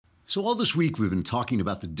So all this week, we've been talking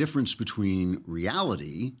about the difference between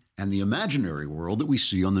reality and the imaginary world that we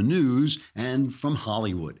see on the news and from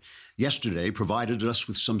Hollywood. Yesterday provided us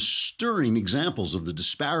with some stirring examples of the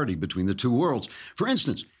disparity between the two worlds. For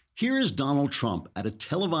instance, here is Donald Trump at a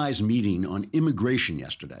televised meeting on immigration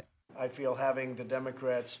yesterday. I feel having the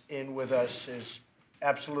Democrats in with us is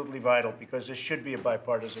absolutely vital because this should be a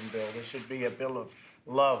bipartisan bill. This should be a bill of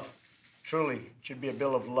love. Truly, it should be a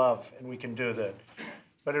bill of love, and we can do that.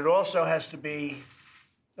 But it also has to be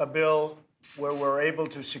a bill where we're able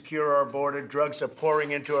to secure our border. Drugs are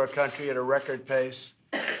pouring into our country at a record pace.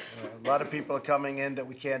 A lot of people are coming in that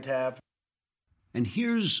we can't have. And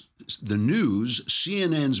here's the news,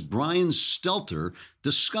 CNN's Brian Stelter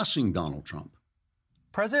discussing Donald Trump.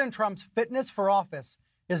 President Trump's fitness for office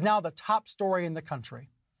is now the top story in the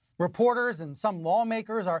country. Reporters and some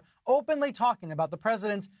lawmakers are openly talking about the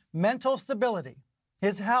president's mental stability,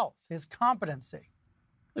 his health, his competency.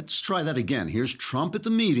 Let's try that again. Here's Trump at the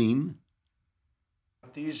meeting.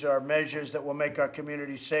 These are measures that will make our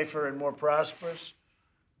community safer and more prosperous.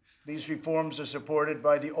 These reforms are supported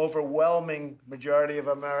by the overwhelming majority of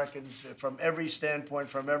Americans from every standpoint,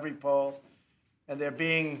 from every poll, and they're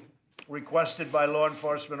being requested by law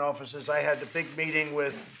enforcement officers. I had a big meeting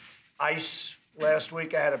with ICE last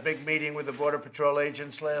week. I had a big meeting with the Border Patrol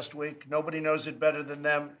agents last week. Nobody knows it better than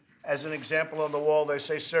them. As an example on the wall, they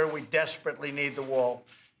say, sir, we desperately need the wall.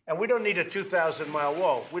 And we don't need a 2,000-mile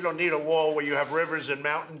wall. We don't need a wall where you have rivers and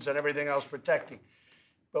mountains and everything else protecting.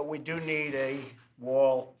 But we do need a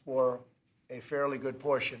wall for a fairly good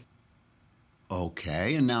portion.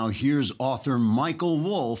 Okay, and now here's author Michael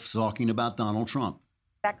Wolff talking about Donald Trump.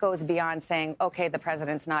 That goes beyond saying, okay, the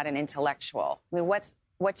president's not an intellectual. I mean, what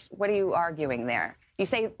are you arguing there? You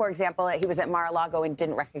say, for example, that he was at Mar-a-Lago and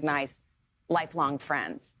didn't recognize lifelong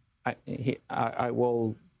friends. I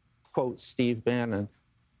will quote Steve Bannon.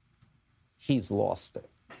 He's lost it.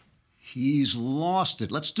 He's lost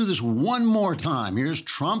it. Let's do this one more time. Here's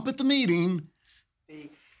Trump at the meeting. The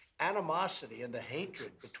animosity and the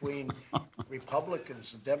hatred between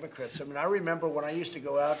Republicans and Democrats. I mean, I remember when I used to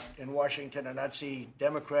go out in Washington and I'd see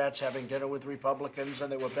Democrats having dinner with Republicans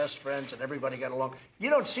and they were best friends and everybody got along. You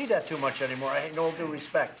don't see that too much anymore. I hate no due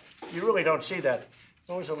respect. You really don't see that.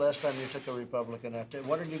 When was the last time you took a Republican out there?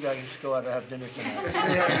 Why don't you guys go out and have dinner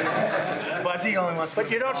tonight? But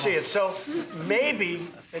you don't see it. So maybe,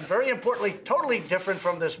 and very importantly, totally different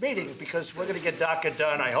from this meeting because we're going to get DACA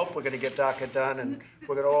done. I hope we're going to get DACA done, and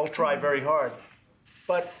we're going to all try very hard.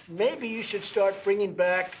 But maybe you should start bringing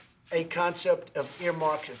back a concept of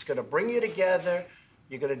earmarks. It's going to bring you together.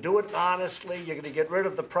 You're going to do it honestly. You're going to get rid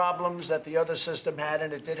of the problems that the other system had,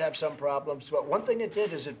 and it did have some problems. But one thing it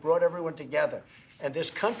did is it brought everyone together. And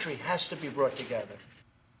this country has to be brought together.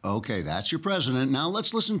 Okay, that's your president. Now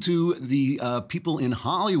let's listen to the people in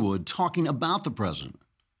Hollywood talking about the president.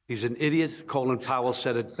 He's an idiot. Colin Powell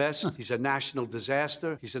said it best. He's a national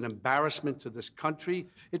disaster. He's an embarrassment to this country.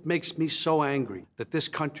 It makes me so angry that this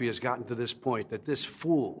country has gotten to this point, that this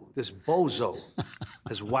fool, this bozo,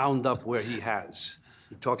 has wound up where he has.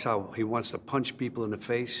 He talks how he wants to punch people in the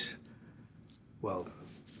face. Well,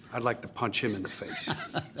 I'd like to punch him in the face.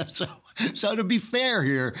 So to be fair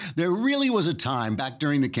here, there really was a time back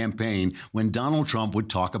during the campaign when Donald Trump would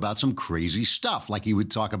talk about some crazy stuff, like he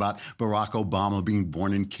would talk about Barack Obama being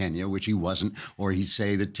born in Kenya, which he wasn't, or he'd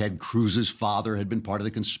say that Ted Cruz's father had been part of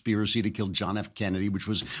the conspiracy to kill John F. Kennedy, which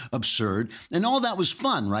was absurd. And all that was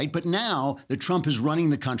fun, right? But now that Trump is running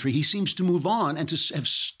the country, he seems to move on and to have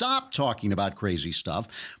stopped talking about crazy stuff.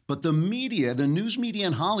 But the media, the news media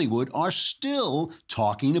in Hollywood, are still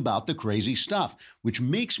talking about the crazy stuff, which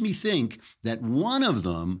makes me think that one of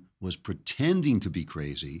them was pretending to be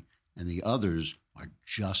crazy and the others are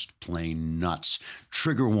just plain nuts.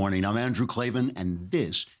 Trigger warning, I'm Andrew Klavan, and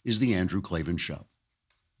this is The Andrew Klavan Show.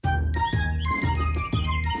 I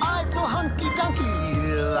feel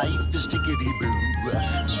hunky-dunky, life is tickety-boo.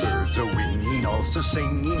 Birds are winging, also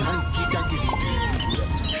singing hunky-dunky-doo.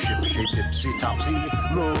 Ship-shape, tipsy-topsy,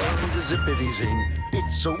 the world is zippity-zing.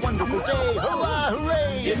 It's a wonderful day, hurrah,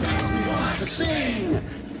 hooray! It makes me want to sing.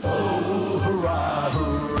 Oh, hurrah,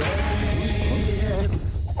 hooray!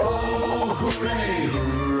 Oh, hooray,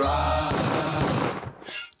 hurrah!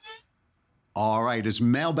 All right, it's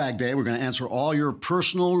Mailbag Day. We're going to answer all your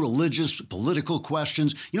personal, religious, political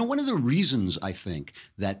questions. You know, one of the reasons I think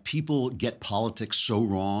that people get politics so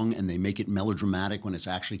wrong and they make it melodramatic when it's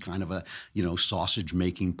actually kind of a,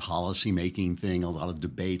 sausage-making, policy-making thing, a lot of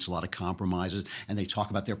debates, a lot of compromises, and they talk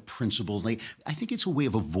about their principles. I think it's a way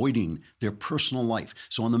of avoiding their personal life.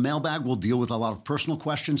 So on the Mailbag, we'll deal with a lot of personal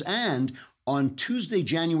questions and On Tuesday,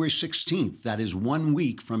 January 16th, that is 1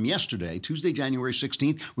 week from yesterday, Tuesday, January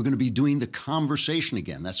 16th, we're going to be doing the conversation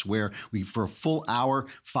again. That's where we, for a full hour,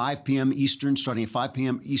 5 p.m. Eastern, starting at 5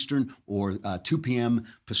 p.m. Eastern or 2 p.m.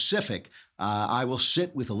 Pacific, I will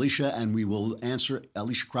sit with Alicia and we will answer,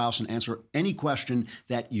 Alicia Krause, and answer any question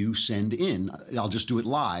that you send in. I'll just do it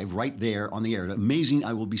live right there on the air. Amazing.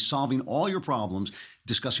 I will be solving all your problems,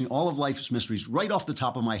 discussing all of life's mysteries right off the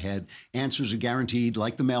top of my head. Answers are guaranteed,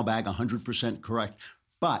 like the mailbag, 100% correct.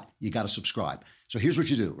 But you got to subscribe. So here's what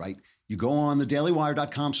you do, right? You go on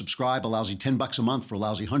thedailywire.com, subscribe, allows you $10 a month. For a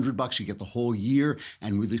lousy $100, you get the whole year.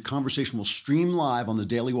 And the conversation will stream live on the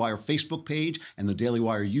Daily Wire Facebook page and the Daily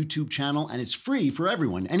Wire YouTube channel. And it's free for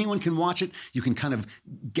everyone. Anyone can watch it. You can kind of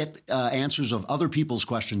get answers of other people's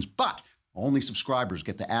questions, but only subscribers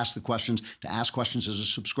get to ask the questions. To ask questions as a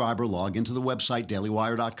subscriber, log into the website,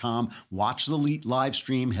 dailywire.com, watch the live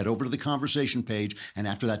stream, head over to the conversation page, and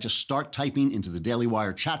after that, just start typing into the Daily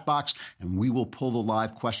Wire chat box, and we will pull the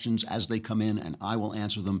live questions as they come in, and I will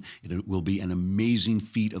answer them. It will be an amazing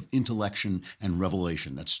feat of intellection and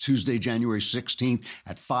revelation. That's Tuesday, January 16th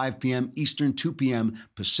at 5 p.m. Eastern, 2 p.m.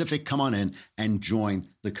 Pacific. Come on in and join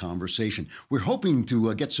the conversation. We're hoping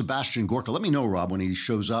to get Sebastian Gorka. Let me know, Rob, when he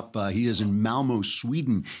shows up. He is in Malmo,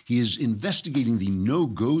 Sweden. He is investigating the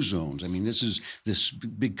no-go zones. I mean, this is this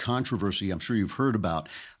big controversy I'm sure you've heard about,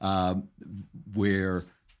 where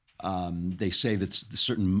they say that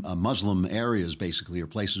certain Muslim areas basically are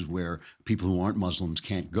places where people who aren't Muslims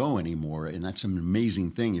can't go anymore. And that's an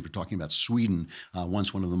amazing thing. If you're talking about Sweden,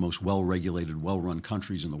 once one of the most well-regulated, well-run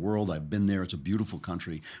countries in the world. I've been there. It's a beautiful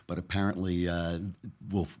country. But apparently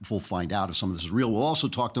we'll find out if some of this is real. We'll also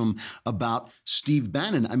talk to him about Steve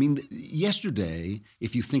Bannon. I mean, yesterday,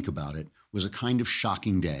 if you think about it, was a kind of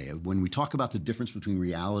shocking day. When we talk about the difference between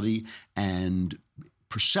reality and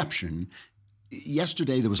perception,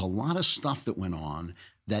 yesterday, there was a lot of stuff that went on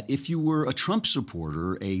that if you were a Trump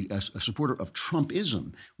supporter, a supporter of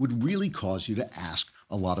Trumpism, would really cause you to ask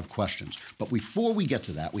a lot of questions. But before we get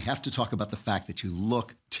to that, we have to talk about the fact that you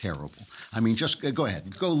look terrible. I mean, just go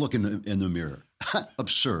ahead, go look in the mirror.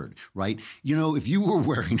 Absurd, right? You know, if you were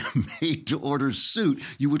wearing a made-to-order suit,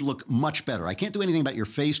 you would look much better. I can't do anything about your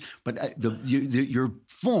face, but your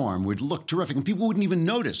form would look terrific, and people wouldn't even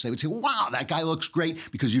notice. They would say, wow, that guy looks great,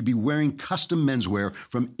 because you'd be wearing custom menswear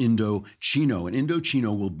from Indochino. And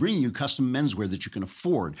Indochino will bring you custom menswear that you can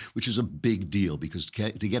afford, which is a big deal, because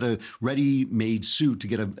to get a ready-made suit, to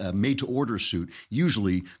get a made-to-order suit,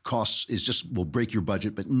 usually will break your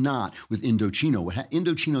budget, but not with Indochino. What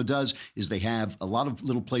Indochino does is they have a lot of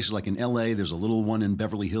little places, like in LA, there's a little one in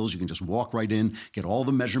Beverly Hills. You can just walk right in, get all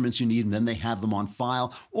the measurements you need, and then they have them on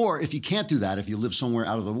file. Or if you can't do that, if you live somewhere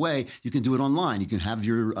out of the way, you can do it online. You can have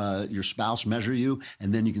your spouse measure you,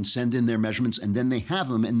 and then you can send in their measurements, and then they have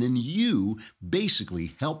them, and then you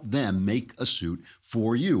basically help them make a suit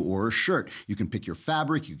for you, or a shirt. You can pick your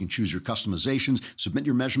fabric, you can choose your customizations, submit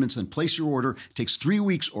your measurements, and place your order. It takes 3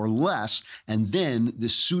 weeks or less, and then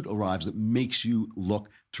this suit arrives that makes you look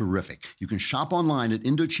terrific. You can shop online at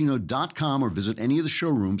Indochino.com or visit any of the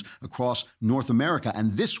showrooms across North America.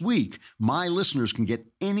 And this week, my listeners can get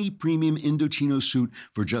any premium Indochino suit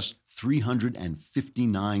for just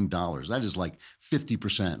 $359. That is like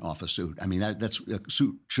 50% off a suit. I mean, that's a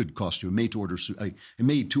suit should cost you, a made-to-order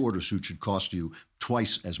suit should cost you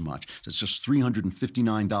twice as much. So it's just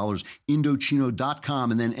 $359,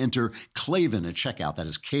 Indochino.com, and then enter Klavan at checkout. That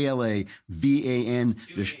is Klavan.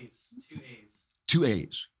 Two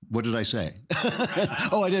A's. What did I say?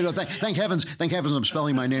 Oh, I did. Oh, thank heavens I'm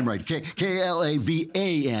spelling my name right.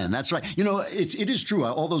 Klavan. That's right. You know, it is true.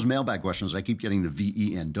 All those mailbag questions, I keep getting the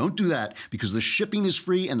VEN. Don't do that, because the shipping is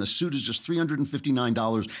free and the suit is just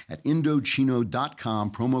 $359 at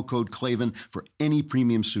Indochino.com. Promo code Klavan for any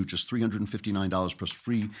premium suit, just $359 plus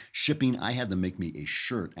free shipping. I had them make me a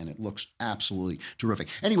shirt, and it looks absolutely terrific.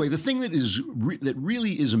 Anyway, the thing that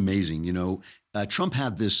really is amazing, you know, Trump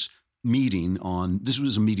had this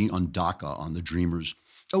was a meeting on DACA, on the Dreamers.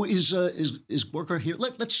 Oh, is Gorka here?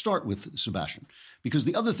 Let's start with Sebastian, because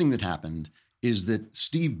the other thing that happened is that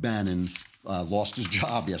Steve Bannon lost his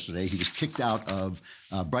job yesterday. He was kicked out of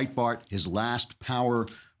Breitbart. His last power,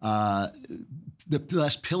 the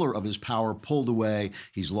last pillar of his power, pulled away.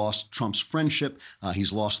 He's lost Trump's friendship.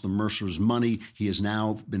 He's lost the Mercer's money. He has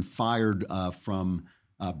now been fired from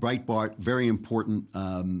Breitbart, very important,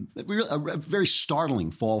 a very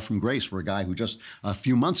startling fall from grace for a guy who just a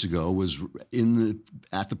few months ago was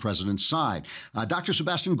at the president's side. Dr.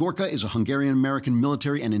 Sebastian Gorka is a Hungarian-American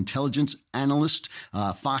military and intelligence analyst,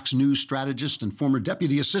 Fox News strategist, and former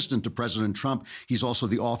deputy assistant to President Trump. He's also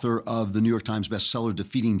the author of the New York Times bestseller,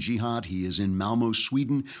 Defeating Jihad. He is in Malmo,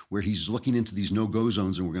 Sweden, where he's looking into these no-go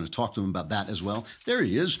zones, and we're going to talk to him about that as well. There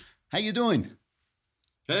he is. How you doing?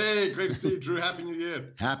 Hey, great to see you, Drew. Happy New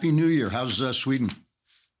Year. Happy New Year. How's Sweden?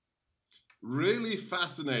 Really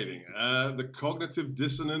fascinating. The cognitive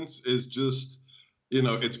dissonance is just,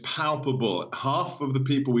 it's palpable. Half of the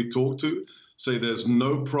people we talk to say there's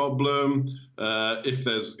no problem. If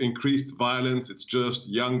there's increased violence, it's just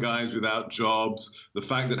young guys without jobs. The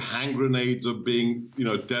fact that hand grenades are being,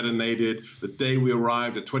 detonated. The day we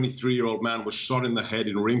arrived, a 23-year-old man was shot in the head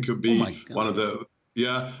in Rinkeby.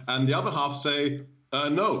 And the other half say,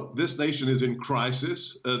 no, this nation is in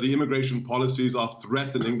crisis. The immigration policies are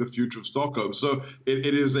threatening the future of Stockholm. So it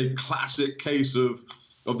is a classic case of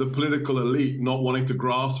the political elite not wanting to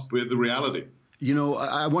grasp with the reality.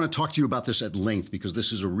 I want to talk to you about this at length because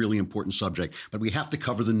this is a really important subject, but we have to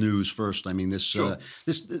cover the news first. I mean,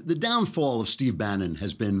 the downfall of Steve Bannon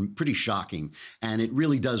has been pretty shocking, and it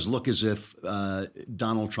really does look as if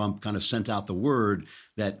Donald Trump kind of sent out the word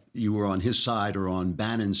that you were on his side or on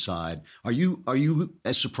Bannon's side. Are you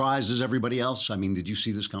as surprised as everybody else? I mean, did you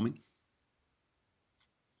see this coming?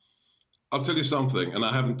 I'll tell you something, and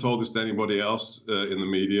I haven't told this to anybody else in the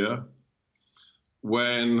media.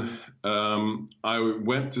 When I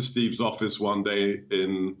went to Steve's office one day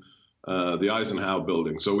in the Eisenhower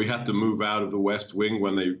building, so we had to move out of the West Wing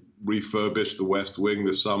when they refurbished the West Wing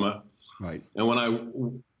this summer. Right. And when I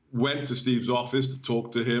went to Steve's office to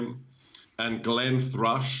talk to him, and Glenn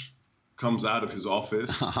Thrush comes out of his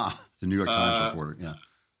office. The New York Times reporter, yeah.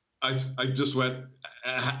 I just went,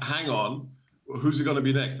 hang on, who's it going to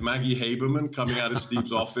be next? Maggie Haberman coming out of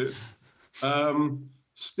Steve's office?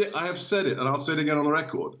 I have said it, and I'll say it again on the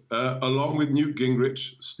record. Along with Newt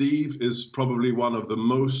Gingrich, Steve is probably one of the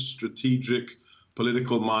most strategic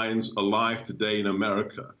political minds alive today in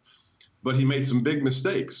America. But he made some big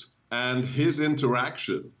mistakes, and his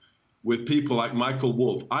interaction with people like Michael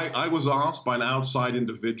Wolff. I was asked by an outside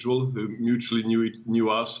individual who mutually knew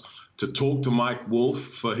us to talk to Mike Wolff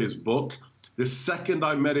for his book. The second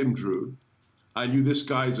I met him, Drew, I knew this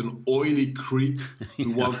guy is an oily creep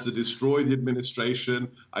who wants to destroy the administration.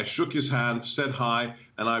 I shook his hand, said hi,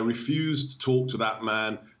 and I refused to talk to that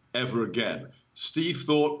man ever again. Steve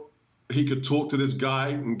thought he could talk to this guy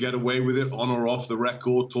and get away with it on or off the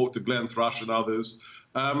record, talk to Glenn Thrush and others.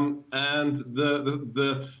 And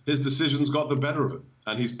his decisions got the better of him,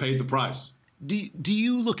 and he's paid the price. Do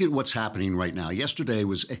you look at what's happening right now? Yesterday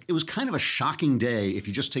was kind of a shocking day if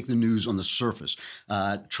you just take the news on the surface.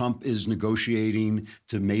 Trump is negotiating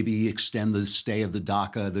to maybe extend the stay of the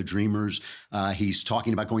DACA, the Dreamers. He's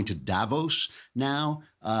talking about going to Davos now,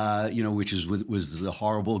 which was the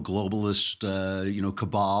horrible globalist,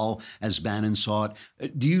 cabal, as Bannon saw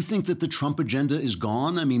it. Do you think that the Trump agenda is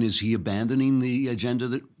gone? I mean, is he abandoning the agenda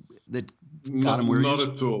that got him where he is? Not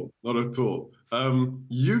at all. Not at all.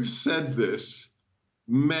 You've said this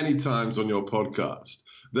many times on your podcast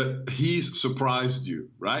that he's surprised you,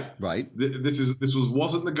 right? Right. This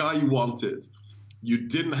wasn't the guy you wanted. You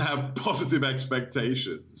didn't have positive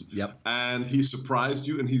expectations. Yep. And he surprised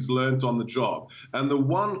you, and he's learned on the job. And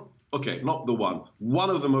one of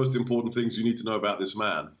the most important things you need to know about this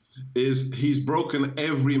man is he's broken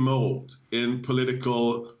every mold in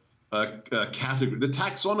political category. The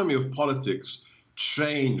taxonomy of politics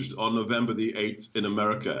changed on November the 8th in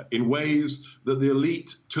America in ways that the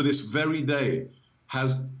elite to this very day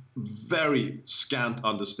has very scant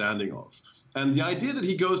understanding of. And the idea that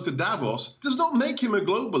he goes to Davos does not make him a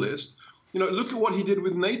globalist. Look at what he did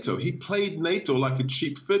with NATO. He played NATO like a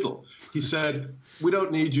cheap fiddle. He said, we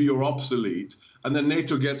don't need you, you're obsolete. And then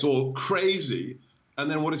NATO gets all crazy. And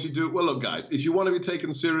then what does he do? Well, look, guys, if you want to be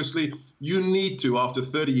taken seriously, you need to, after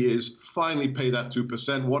 30 years, finally pay that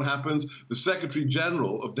 2%. What happens? The Secretary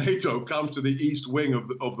General of NATO comes to the East Wing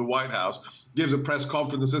of the White House, gives a press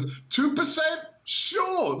conference and says, 2%?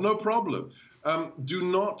 Sure, no problem. Do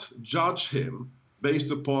not judge him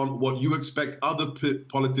based upon what you expect other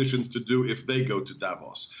politicians to do if they go to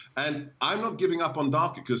Davos. And I'm not giving up on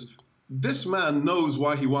DACA because this man knows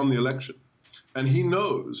why he won the election. And he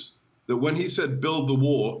knows that when he said build the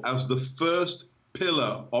wall as the first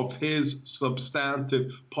pillar of his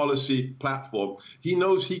substantive policy platform, he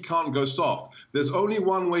knows he can't go soft. There's only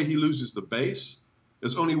one way he loses the base.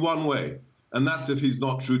 There's only one way, and that's if he's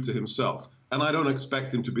not true to himself. And I don't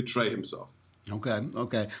expect him to betray himself.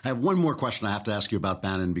 Okay. I have one more question I have to ask you about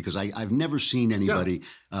Bannon, because I've never seen anybody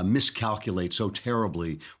miscalculate so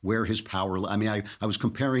terribly where his power. I mean, I was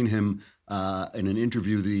comparing him in an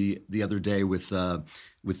interview the other day with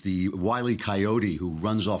the Wile E. Coyote, who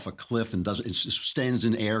runs off a cliff and stands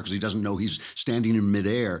in air because he doesn't know he's standing in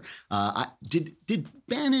midair. Did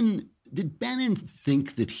Bannon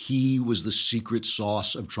think that he was the secret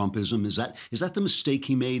sauce of Trumpism? Is that the mistake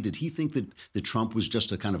he made? Did he think that Trump was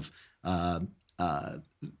just a kind of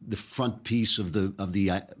the front piece of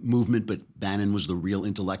the movement, but Bannon was the real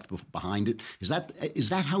intellect behind it? Is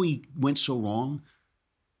that how he went so wrong?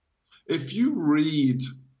 If you read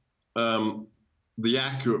the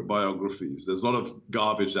accurate biographies, there's a lot of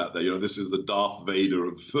garbage out there. This is the Darth Vader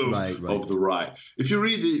of the right. If you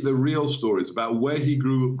read the real stories about where he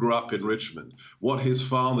grew up in Richmond, what his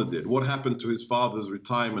father did, what happened to his father's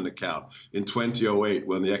retirement account in 2008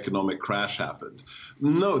 when the economic crash happened.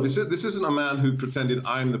 No, this isn't a man who pretended,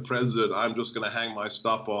 I'm the president, I'm just going to hang my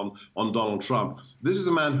stuff on Donald Trump. This is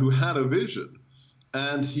a man who had a vision,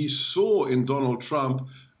 and he saw in Donald Trump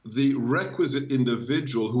the requisite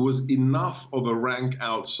individual who was enough of a rank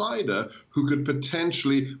outsider who could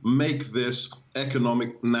potentially make this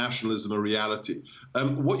economic nationalism a reality.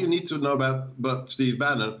 What you need to know about Steve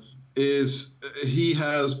Bannon is he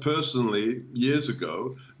has personally, years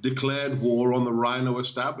ago, declared war on the rhino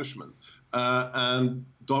establishment. And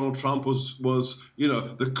Donald Trump was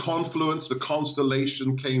the confluence, the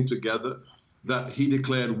constellation came together, that he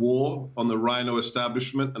declared war on the rhino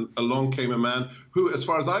establishment, and along came a man who, as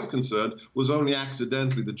far as I'm concerned, was only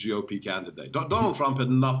accidentally the GOP candidate. Donald Trump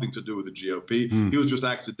had nothing to do with the GOP. He was just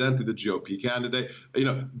accidentally the GOP candidate.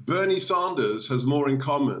 Bernie Sanders has more in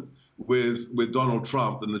common with Donald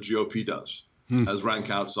Trump than the GOP does as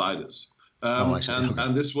rank outsiders.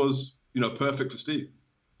 And this was, perfect for Steve.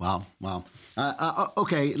 Wow.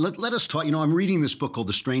 Okay, let us talk. I'm reading this book called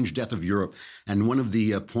The Strange Death of Europe, and one of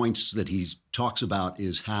the points that he talks about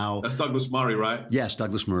is how... That's Douglas Murray, right? Yes,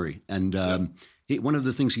 Douglas Murray. And one of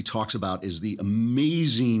the things he talks about is the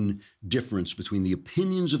amazing difference between the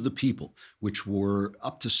opinions of the people, which were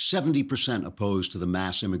up to 70% opposed to the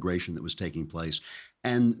mass immigration that was taking place,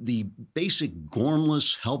 and the basic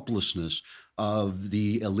gormless helplessness of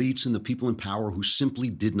the elites and the people in power who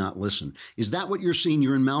simply did not listen. Is that what you're seeing?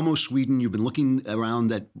 You're in Malmo, Sweden. You've been looking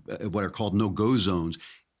around at what are called no-go zones.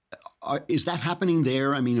 Is that happening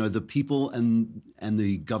there? I mean, are the people and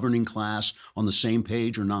the governing class on the same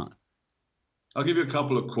page or not? I'll give you a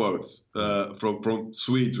couple of quotes from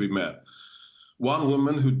Swedes we met. One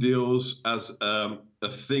woman who deals as a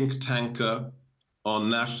think tanker on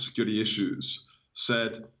national security issues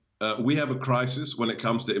said, we have a crisis when it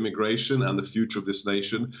comes to immigration and the future of this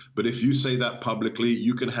nation. But if you say that publicly,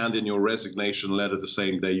 you can hand in your resignation letter the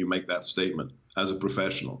same day you make that statement as a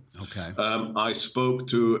professional. Okay. I spoke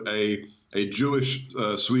to a Jewish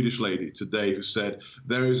Swedish lady today who said,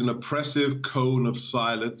 there is an oppressive cone of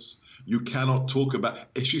silence. You cannot talk about.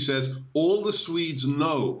 She says, all the Swedes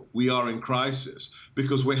know we are in crisis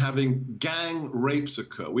because we're having gang rapes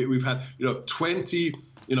occur. We've had 20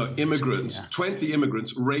 immigrants, 20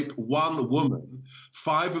 immigrants rape one woman.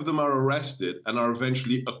 5 of them are arrested and are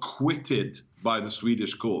eventually acquitted by the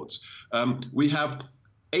Swedish courts. We have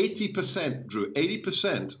 80%, Drew,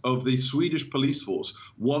 80% of the Swedish police force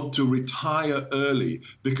want to retire early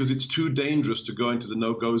because it's too dangerous to go into the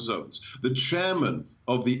no-go zones. The chairman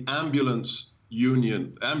of the ambulance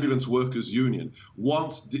workers union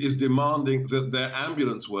is demanding that their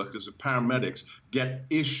ambulance workers and paramedics get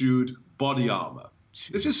issued body armor.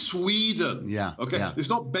 This is Sweden. Yeah. Okay. Yeah. It's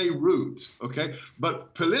not Beirut. Okay.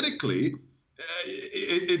 But politically,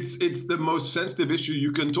 it's the most sensitive issue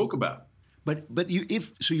you can talk about. But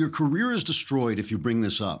so your career is destroyed if you bring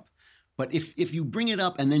this up. But if you bring it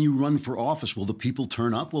up and then you run for office, will the people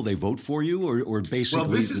turn up? Will they vote for you, or basically? Well,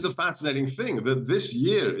 this is the fascinating thing, that this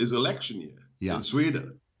year is election year in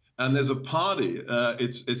Sweden. And there's a party,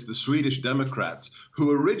 it's the Swedish Democrats,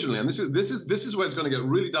 who originally, and this is where it's going to get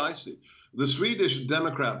really dicey. The Swedish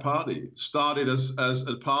Democrat Party started as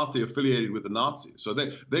a party affiliated with the Nazis, so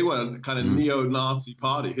they were a kind of neo-Nazi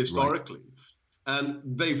party historically, and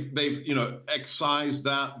they've excised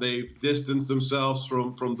that, they've distanced themselves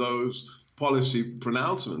from those policy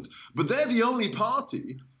pronouncements. But they're the only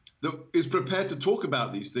party that is prepared to talk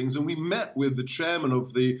about these things. And we met with the chairman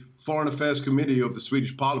of the Foreign Affairs Committee of the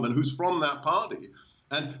Swedish Parliament, who's from that party,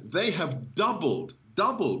 and they have doubled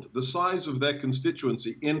the size of their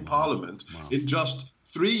constituency in Parliament in just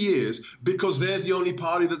 3 years because they're the only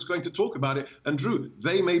party that's going to talk about it. And Drew,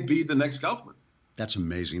 they may be the next government. That's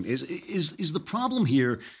amazing. Is the problem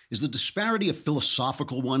here, is the disparity a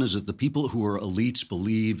philosophical one? Is it the people who are elites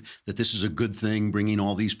believe that this is a good thing, bringing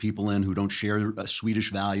all these people in who don't share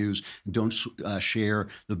Swedish values, don't share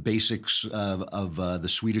the basics of the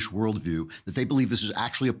Swedish worldview, that they believe this is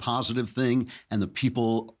actually a positive thing, and the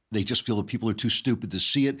people, they just feel that people are too stupid to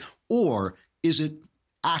see it? Or is it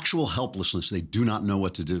actual helplessness? They do not know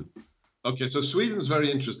what to do. Okay, so Sweden's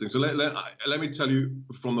very interesting. So let me tell you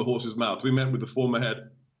from the horse's mouth. We met with the former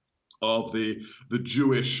head of the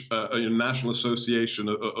Jewish National Association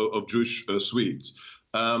of Jewish Swedes.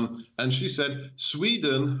 And she said,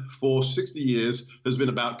 Sweden for 60 years has been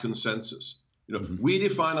about consensus. We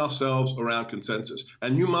define ourselves around consensus,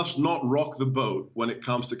 and you must not rock the boat when it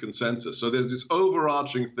comes to consensus. So there's this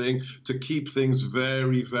overarching thing to keep things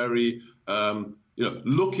very, very,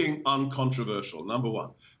 looking uncontroversial, number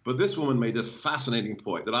one. But this woman made a fascinating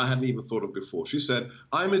point that I hadn't even thought of before. She said,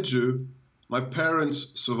 I'm a Jew. My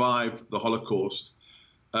parents survived the Holocaust.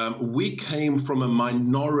 We came from a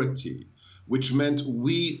minority, which meant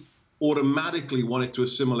we automatically wanted to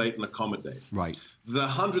assimilate and accommodate. Right. The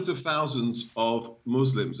hundreds of thousands of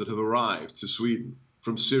Muslims that have arrived to Sweden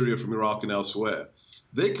from Syria, from Iraq, and elsewhere,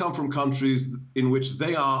 they come from countries in which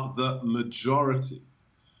they are the majority.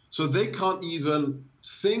 So they can't even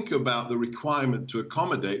think about the requirement to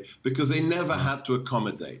accommodate because they never had to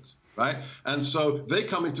accommodate, right? And so they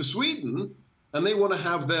come into Sweden and they want to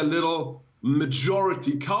have their little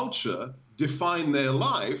majority culture define their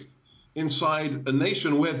life inside a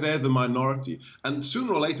nation where they're the minority. And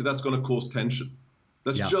sooner or later, that's going to cause tension.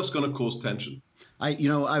 That's just going to cause tension.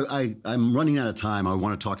 I'm running out of time. I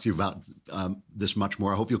want to talk to you about this much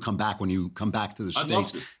more. I hope you'll come back when you come back to the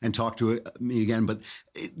States and talk to me again. But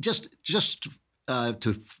just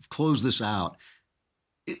to close this out,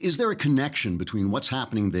 is there a connection between what's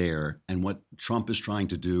happening there and what Trump is trying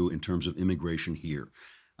to do in terms of immigration here?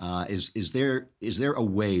 Is there a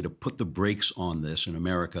way to put the brakes on this in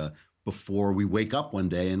America before we wake up one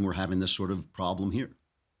day and we're having this sort of problem here?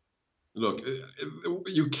 Look,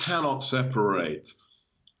 you cannot separate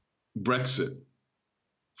Brexit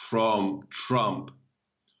from Trump,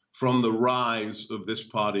 from the rise of this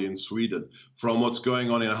party in Sweden, from what's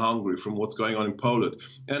going on in Hungary, from what's going on in Poland.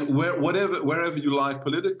 And wherever you lie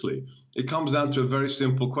politically, it comes down to a very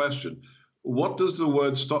simple question. What does the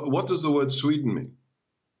word Sweden mean?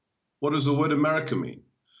 What does the word America mean?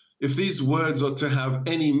 If these words are to have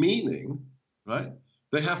any meaning, right,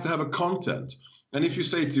 they have to have a content. And if you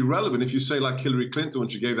say it's irrelevant, if you say like Hillary Clinton when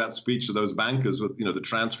she gave that speech to those bankers, the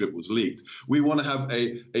transcript was leaked, we want to have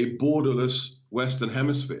a borderless Western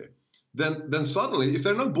Hemisphere, then suddenly, if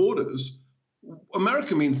there are no borders,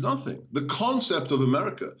 America means nothing. The concept of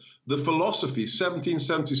America, the philosophy,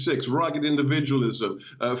 1776, rugged individualism,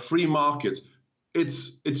 free markets,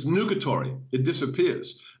 it's nugatory. It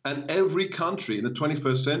disappears. And every country in the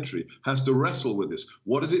 21st century has to wrestle with this.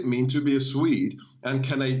 What does it mean to be a Swede? And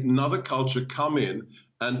can another culture come in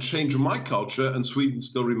and change my culture and Sweden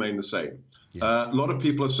still remain the same? Yeah. A lot of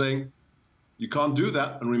people are saying you can't do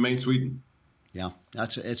that and remain Sweden. Yeah,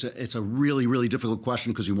 it's a really, really difficult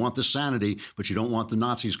question because you want the sanity, but you don't want the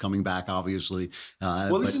Nazis coming back, obviously.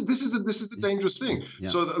 This is the dangerous thing. Yeah.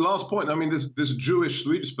 So the last point, I mean, this Jewish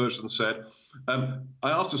Swedish person said, I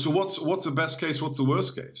asked her, so what's the best case, what's the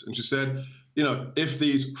worst case? And she said, if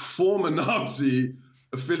these former Nazi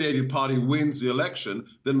affiliated party wins the election,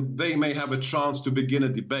 then they may have a chance to begin a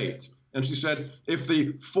debate. And she said, if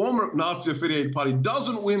the former Nazi affiliated party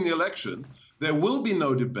doesn't win the election, there will be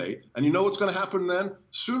no debate. And you know what's going to happen then?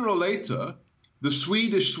 Sooner or later, the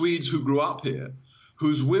Swedish Swedes who grew up here,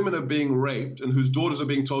 whose women are being raped and whose daughters are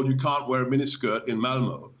being told you can't wear a miniskirt in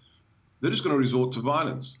Malmö, they're just going to resort to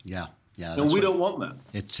violence. Yeah. And we don't want that.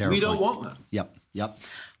 It's terrifying. We don't want that. Yep.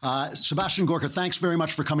 Sebastian Gorka, thanks very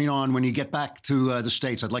much for coming on. When you get back to the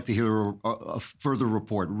States, I'd like to hear a further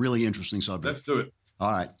report. Really interesting subject. Let's do it.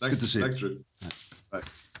 All right. Thanks, good to see you. Thanks, Drew. Bye.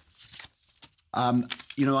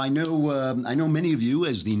 I know many of you,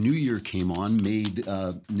 as the new year came on, made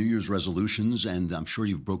New Year's resolutions, and I'm sure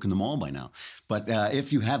you've broken them all by now. But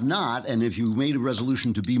if you have not, and if you made a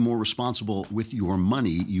resolution to be more responsible with your money,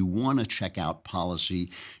 you want to check out Policy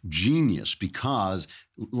Genius, because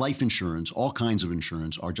life insurance, all kinds of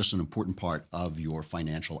insurance, are just an important part of your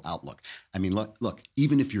financial outlook. I mean, look,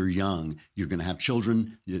 even if you're young, you're going to have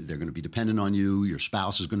children. They're going to be dependent on you. Your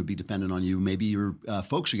spouse is going to be dependent on you. Maybe your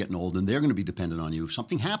folks are getting old and they're going to be dependent on you.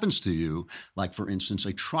 something happens to you, like for instance,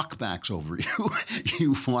 a truck backs over you,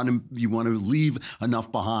 you want to leave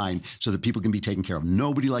enough behind so that people can be taken care of.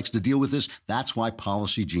 Nobody likes to deal with this. That's why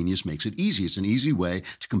Policy Genius makes it easy. It's an easy way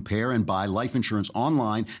to compare and buy life insurance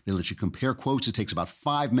online. They let you compare quotes. It takes about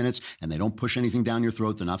 5 minutes, and they don't push anything down your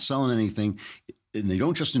throat. They're not selling anything. And they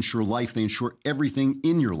don't just insure life, they insure everything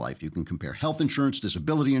in your life. You can compare health insurance,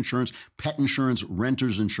 disability insurance, pet insurance,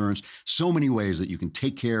 renter's insurance, so many ways that you can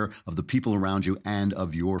take care of the people around you and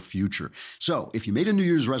of your future. So if you made a New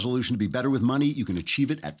Year's resolution to be better with money, you can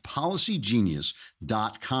achieve it at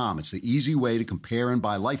PolicyGenius.com. It's the easy way to compare and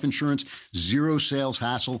buy life insurance, zero sales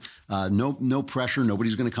hassle, no pressure.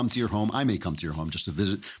 Nobody's going to come to your home. I may come to your home just to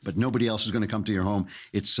visit, but nobody else is going to come to your home.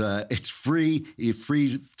 It's free. It's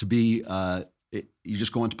free to be... You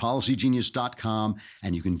just go onto PolicyGenius.com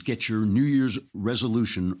and you can get your New Year's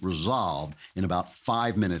resolution resolved in about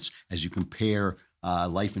 5 minutes as you compare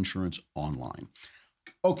life insurance online.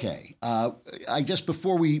 Okay, I guess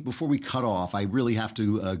before we cut off, I really have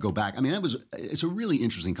to go back. I mean, it's a really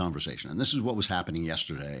interesting conversation, and this is what was happening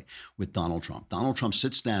yesterday with Donald Trump. Donald Trump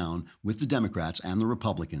sits down with the Democrats and the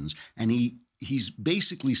Republicans, and he's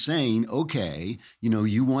basically saying, okay,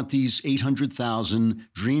 you want these 800,000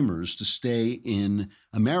 dreamers to stay in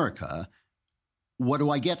America. What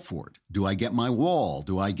do I get for it? Do I get my wall?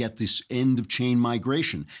 Do I get this end of chain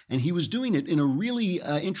migration? And he was doing it in a really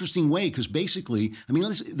interesting way because basically, I mean,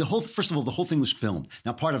 first of all, the whole thing was filmed.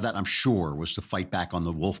 Now, part of that, I'm sure, was to fight back on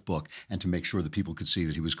the Wolf Book and to make sure that people could see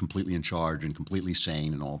that he was completely in charge and completely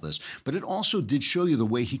sane and all this. But it also did show you the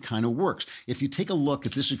way he kind of works. If you take a look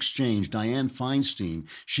at this exchange, Dianne Feinstein,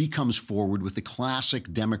 she comes forward with the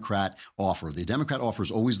classic Democrat offer. The Democrat offer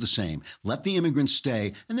is always the same. Let the immigrants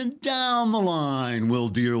stay, and then down the line, we'll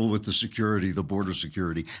deal with the security, the border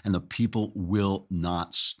security, and the people will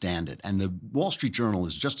not stand it. And the Wall Street Journal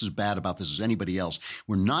is just as bad about this as anybody else.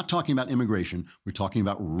 We're not talking about immigration. We're talking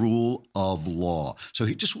about rule of law. So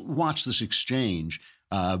he just watched this exchange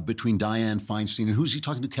between Dianne Feinstein and who's he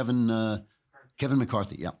talking to? Kevin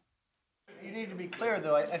McCarthy. Yeah. You need to be clear,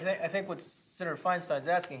 though. I think what Senator Feinstein's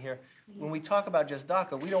asking here, when we talk about just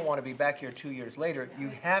DACA, we don't want to be back here 2 years later. You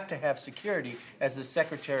have to have security, as the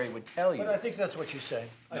secretary would tell you. But I think that's what she's saying.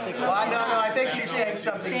 I think she's saying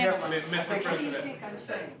something different. What do you think I'm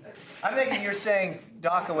saying? I'm thinking you're saying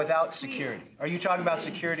DACA without security. Are you talking about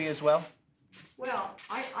security as well? Well,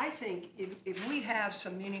 I think if we have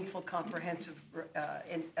some meaningful, comprehensive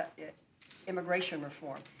immigration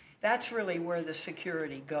reform, that's really where the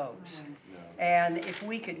security goes. And if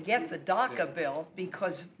we could get the DACA bill,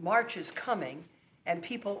 because March is coming and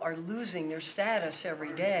people are losing their status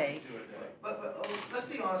every day. But let's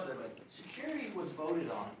be honest with you. Security was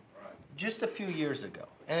voted on just a few years ago.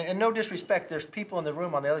 And no disrespect, there's people in the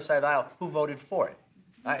room on the other side of the aisle who voted for it.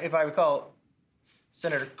 If I recall,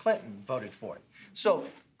 Senator Clinton voted for it. So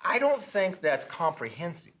I don't think that's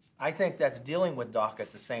comprehensive. I think that's dealing with DACA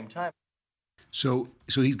at the same time. So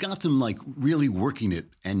he's got them like really working it.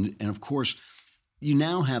 And of course, you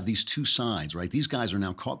now have these two sides, right? These guys are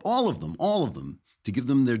now caught, all of them, to give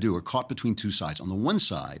them their due, are caught between two sides. On the one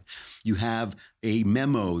side, you have a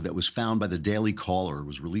memo that was found by the Daily Caller,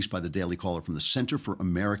 was released by the Daily Caller from the Center for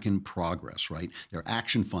American Progress, right? Their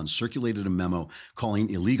action fund circulated a memo calling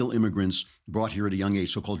illegal immigrants brought here at a young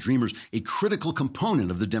age, so-called dreamers, a critical component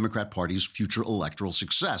of the Democrat Party's future electoral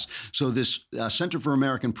success. So this Center for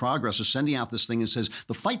American Progress is sending out this thing and says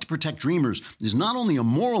the fight to protect dreamers is not only a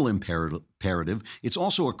moral imperative, it's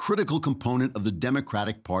also a critical component of the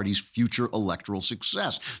Democratic Party's future electoral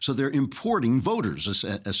success. So they're importing voters,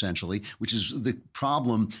 essentially, which is the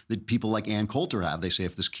problem that people like Ann Coulter have. They say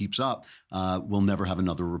if this keeps up, we'll never have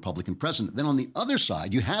another Republican president. Then on the other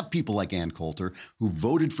side, you have people like Ann Coulter who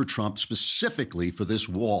voted for Trump specifically for this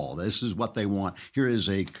wall. This is what they want. Here is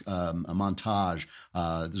a montage.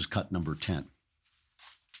 This is cut number 10.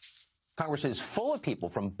 Congress is full of people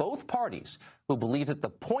from both parties who believe that the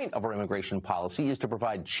point of our immigration policy is to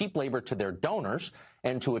provide cheap labor to their donors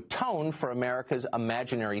and to atone for America's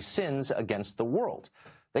imaginary sins against the world.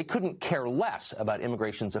 They couldn't care less about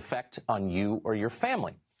immigration's effect on you or your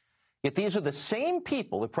family. Yet these are the same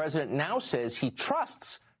people the president now says he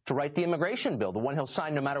trusts to write the immigration bill, the one he'll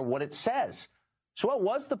sign no matter what it says. So what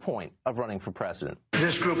was the point of running for president?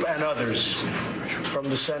 This group and others from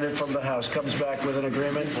the Senate, from the House, comes back with an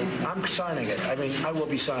agreement, I'm signing it. I mean, I will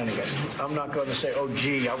be signing it. I'm not going to say, oh,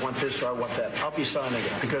 gee, I want this or I want that. I'll be signing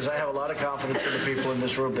it because I have a lot of confidence in the people in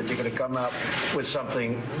this room that you're going to come out with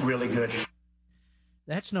something really good.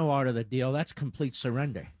 That's no art of the deal. That's complete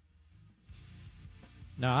surrender.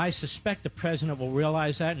 Now, I suspect the president will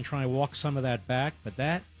realize that and try and walk some of that back, but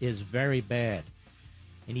that is very bad.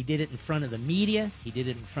 And he did it in front of the media. He did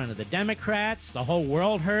it in front of the Democrats. The whole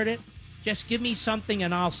world heard it. Just give me something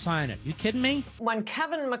and I'll sign it. You kidding me? When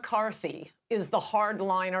Kevin McCarthy is the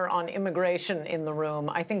hardliner on immigration in the room,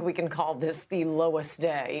 I think we can call this the lowest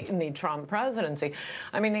day in the Trump presidency.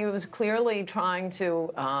 I mean, he was clearly trying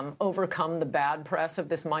to overcome the bad press of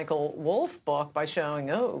this Michael Wolff book by showing,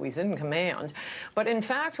 oh, he's in command. But in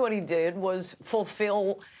fact, what he did was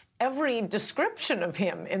fulfill every description of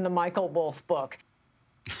him in the Michael Wolff book.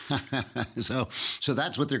 So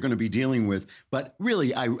that's what they're going to be dealing with. But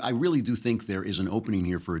really, I really do think there is an opening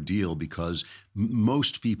here for a deal because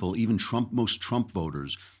most people, even most Trump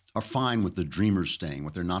voters, are fine with the Dreamers staying.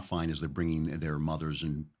 What they're not fine is they're bringing their mothers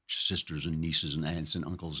and sisters and nieces and aunts and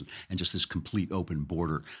uncles and just this complete open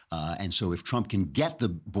border. And so if Trump can get the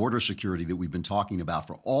border security that we've been talking about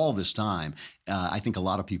for all this time, I think a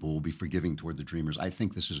lot of people will be forgiving toward the Dreamers. I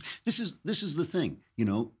think this is the thing. You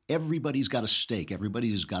know, everybody's got a stake.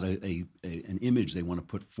 Everybody's got an image they want to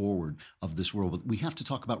put forward of this world. But we have to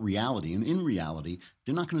talk about reality. And in reality,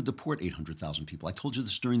 they're not going to deport 800,000 people. I told you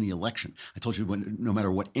this during the election. I told you no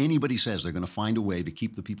matter what anybody says, they're going to find a way to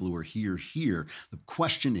keep the people who are here. The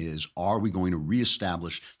question is, are we going to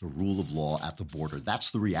reestablish the rule of law at the border? That's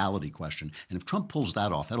the reality question. And if Trump pulls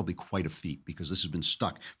that off, that'll be quite a feat because this has been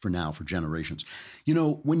stuck for generations. You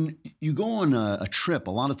know, when you go on a trip,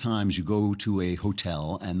 a lot of times you go to a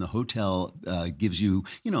hotel and the hotel gives you,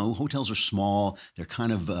 hotels are small. They're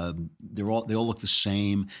kind of, they all look the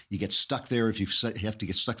same. You get stuck there. If you have to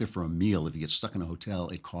get stuck there for a meal, if you get stuck in a hotel,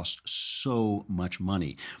 it costs so much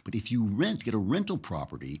money. But if you get a rental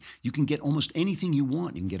property, you can get almost anything you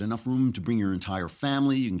want. You can get enough room to bring your entire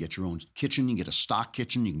family. You can get your own kitchen. You can get a stock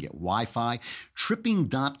kitchen. You can get Wi-Fi.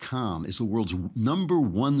 Tripping.com is the world's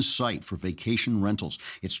 #1 site for vacation rentals.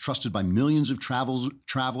 It's trusted by millions of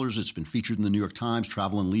travelers. It's been featured in the New York Times,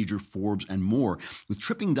 Travel and Leisure, Forbes, and more. With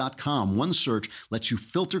Tripping.com, one search lets you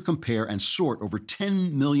filter, compare, and sort over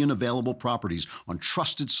 10 million available properties on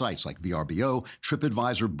trusted sites like VRBO,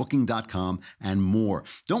 TripAdvisor, Booking.com, and more.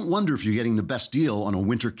 Don't wonder if you're getting the best deal on a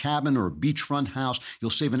winter cabin or a beachfront house.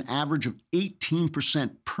 You'll save an average of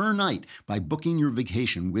 18% per night by booking your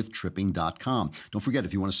vacation with Tripping.com. Don't forget,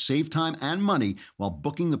 if you want to save time and money while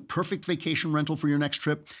booking the perfect vacation rental for your next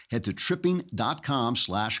trip, head to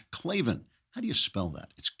Tripping.com/Klavan. How do you spell that?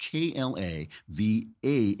 It's Klavan.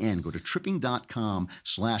 Go to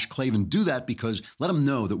Tripping.com/Klavan. Do that because let them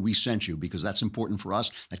know that we sent you because that's important for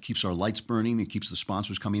us. That keeps our lights burning. It keeps the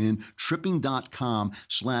sponsors coming in.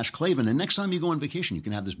 Tripping.com/Klavan. And next time you go on vacation, you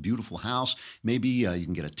can have this beautiful house. Maybe you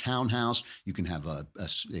can get a townhouse. You can have a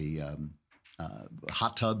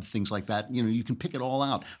hot tub, things like that. You can pick it all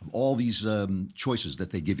out of all these choices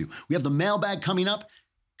that they give you. We have the mailbag coming up.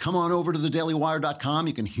 Come on over to thedailywire.com.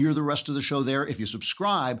 You can hear the rest of the show there. If you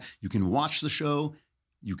subscribe, you can watch the show.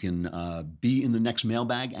 You can be in the next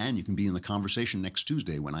mailbag, and you can be in the conversation next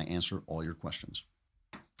Tuesday when I answer all your questions.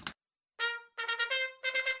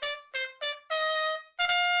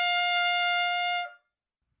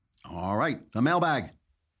 All right, the mailbag.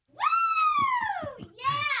 Woo!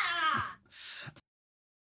 Yeah!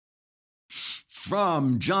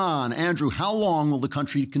 From John, Andrew, how long will the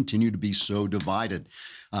country continue to be so divided?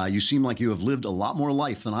 You seem like you have lived a lot more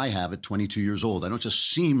life than I have at 22 years old. I don't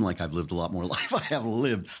just seem like I've lived a lot more life. I have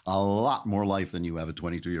lived a lot more life than you have at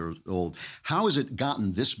 22 years old. How has it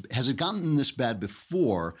gotten this? Has it gotten this bad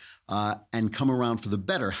before and come around for the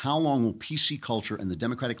better? How long will PC culture and the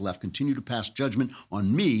Democratic left continue to pass judgment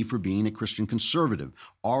on me for being a Christian conservative?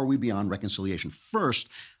 Are we beyond reconciliation? First,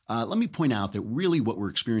 let me point out that really what we're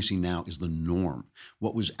experiencing now is the norm.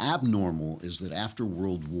 What was abnormal is that after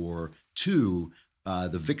World War II,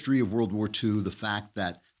 the victory of World War II, the fact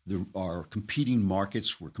that our competing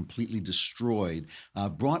markets were completely destroyed,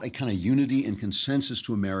 brought a kind of unity and consensus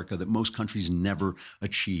to America that most countries never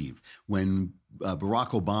achieve. When Barack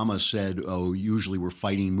Obama said, usually we're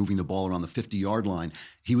fighting, moving the ball around the 50-yard line,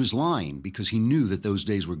 he was lying because he knew that those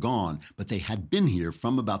days were gone, but they had been here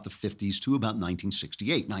from about the 50s to about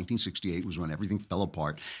 1968. 1968 was when everything fell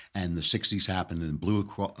apart and the 60s happened and blew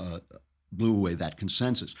away that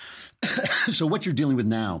consensus. So what you're dealing with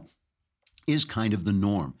now is kind of the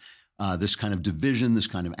norm. This kind of division, this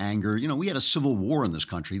kind of anger. We had a civil war in this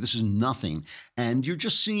country. This is nothing. And you're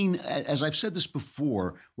just seeing, as I've said this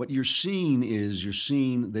before, what you're seeing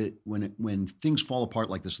that when things fall apart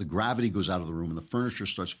like this, the gravity goes out of the room and the furniture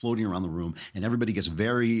starts floating around the room and everybody gets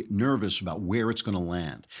very nervous about where it's going to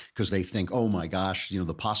land because they think, oh my gosh,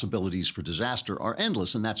 the possibilities for disaster are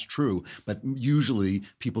endless. And that's true. But usually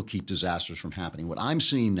people keep disasters from happening. What I'm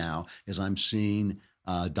seeing now is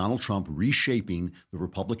Donald Trump reshaping the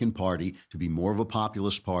Republican Party to be more of a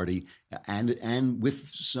populist party and with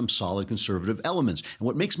some solid conservative elements. And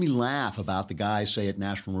what makes me laugh about the guys, say, at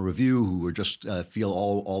National Review, who are just feel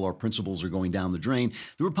all our principles are going down the drain,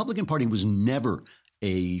 the Republican Party was never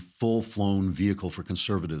a full-flown vehicle for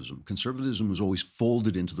conservatism. Conservatism was always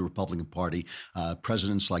folded into the Republican Party.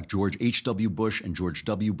 Presidents like George H.W. Bush and George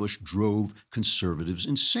W. Bush drove conservatives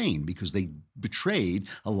insane because they betrayed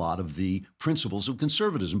a lot of the principles of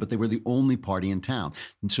conservatism, but they were the only party in town.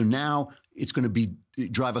 And so now it's going to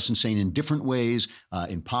drive us insane in different ways,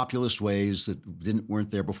 in populist ways that weren't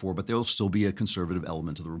there before, but there'll still be a conservative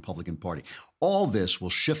element to the Republican Party. All this will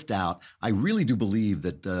shift out. I really do believe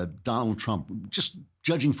that Donald Trump, just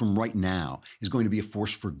judging from right now, is going to be a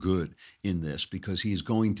force for good in this, because he's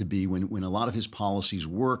going to be, when a lot of his policies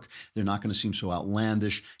work, they're not going to seem so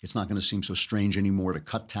outlandish. It's not going to seem so strange anymore to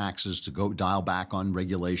cut taxes, to go dial back on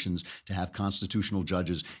regulations, to have constitutional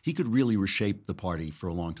judges. He could really reshape the party for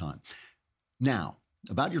a long time. Now,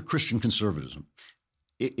 about your Christian conservatism,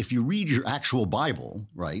 if you read your actual Bible,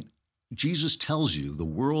 right, Jesus tells you the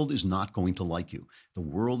world is not going to like you. The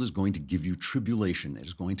world is going to give you tribulation. It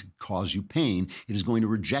is going to cause you pain. It is going to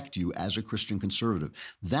reject you as a Christian conservative.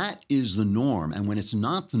 That is the norm. And when it's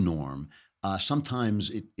not the norm,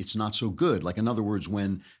 sometimes it's not so good. Like, in other words,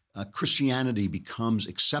 when Christianity becomes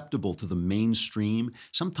acceptable to the mainstream,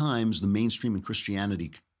 sometimes the mainstream and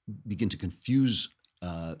Christianity begin to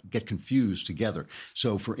get confused together.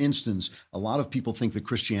 So, for instance, a lot of people think that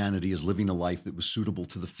Christianity is living a life that was suitable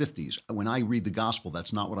to the 50s. When I read the gospel,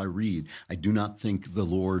 that's not what I read. I do not think the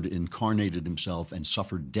Lord incarnated himself and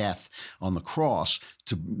suffered death on the cross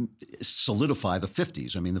to solidify the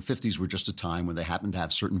 50s. I mean, the 50s were just a time when they happened to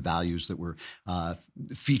have certain values that were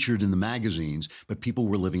featured in the magazines, but people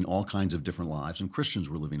were living all kinds of different lives, and Christians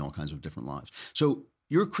were living all kinds of different lives. So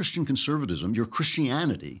your Christian conservatism, your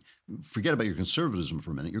Christianity, forget about your conservatism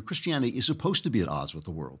for a minute, your Christianity is supposed to be at odds with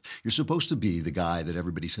the world. You're supposed to be the guy that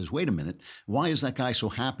everybody says, wait a minute, why is that guy so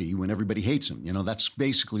happy when everybody hates him? You know, that's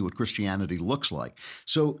basically what Christianity looks like.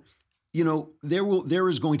 So, you know, there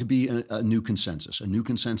is going to be a new consensus. A new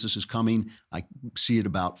consensus is coming. I see it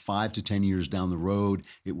about 5 to 10 years down the road.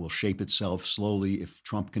 It will shape itself slowly. If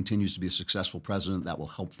Trump continues to be a successful president, that will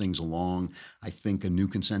help things along. I think a new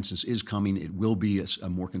consensus is coming. It will be a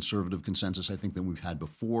more conservative consensus, I think, than we've had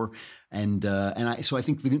before. So I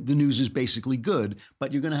think the news is basically good,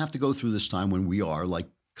 but you're going to have to go through this time when we are, like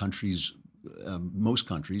countries, most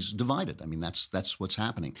countries, divided. I mean, that's what's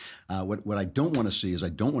happening. What I don't want to see is, I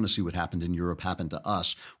don't want to see what happened in Europe happen to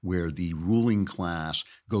us, where the ruling class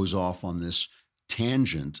goes off on this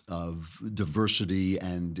tangent of diversity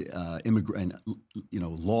and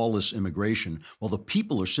lawless immigration, while the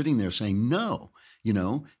people are sitting there saying no. You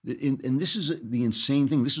know, and this is the insane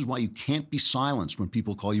thing. This is why you can't be silenced when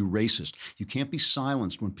people call you racist. You can't be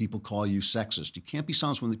silenced when people call you sexist. You can't be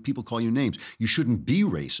silenced when people call you names. You shouldn't be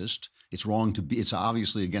racist. It's wrong to be. It's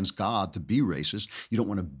obviously against God to be racist. You don't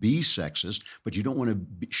want to be sexist, but you don't want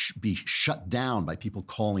to be shut down by people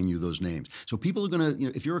calling you those names. So people are going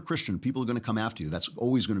to, if you're a Christian, people are going to come after you. That's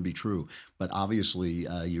always going to be true. But obviously,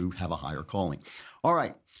 you have a higher calling. All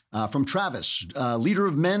right. From Travis, leader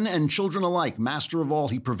of men and children alike, master of all,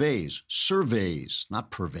 he purveys, surveys,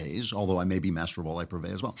 not purveys, although I may be master of all, I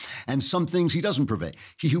purvey as well. And some things he doesn't purvey.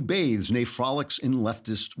 He who bathes, nay, frolics in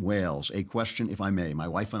leftist whales. A question, if I may. My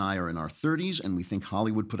wife and I are in our 30s, and we think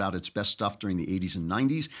Hollywood put out its best stuff during the 80s and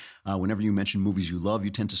 90s. Whenever you mention movies you love,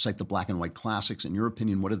 you tend to cite the black and white classics. In your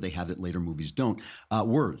opinion, what did they have that later movies don't?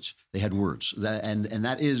 Words. They had words. And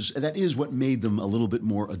that is what made them a little bit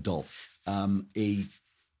more adult.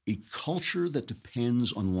 A culture that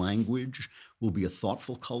depends on language will be a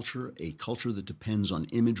thoughtful culture. A culture that depends on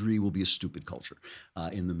imagery will be a stupid culture.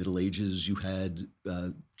 In the Middle Ages, you had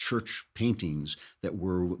church paintings that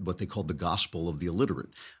were what they called the gospel of the illiterate.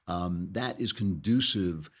 That is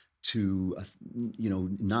conducive to,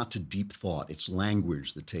 not to deep thought. It's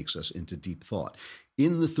language that takes us into deep thought.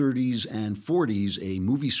 In the 30s and 40s, a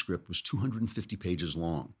movie script was 250 pages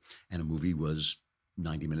long, and a movie was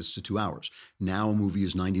 90 minutes to 2 hours. Now a movie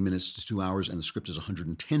is 90 minutes to 2 hours, and the script is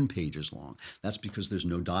 110 pages long. That's because there's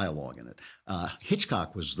no dialogue in it.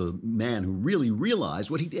 Hitchcock was the man who really realized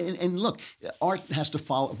what he did. And look, art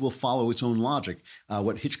will follow its own logic.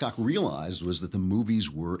 What Hitchcock realized was that the movies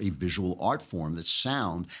were a visual art form, that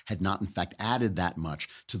sound had not, in fact, added that much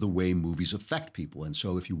to the way movies affect people. And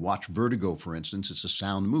so if you watch Vertigo, for instance, it's a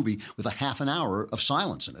sound movie with a half an hour of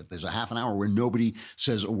silence in it. There's a half an hour where nobody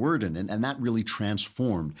says a word in it, and that really transforms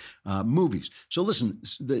transformed movies. So listen,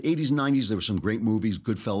 the 80s and 90s, there were some great movies.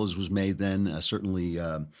 Goodfellas was made then. Certainly,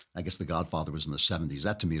 I guess The Godfather was in the 70s.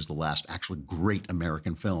 That to me is the last actually great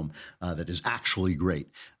American film that is actually great.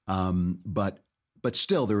 But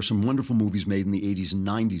still, there were some wonderful movies made in the 80s and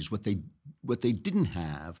 90s. What they didn't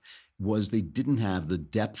have was they didn't have the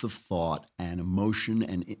depth of thought and emotion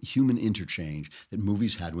and human interchange that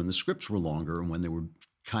movies had when the scripts were longer and when they were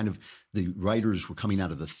the writers were coming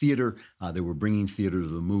out of the theater. They were bringing theater to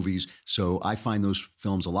the movies. So I find those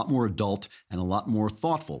films a lot more adult and a lot more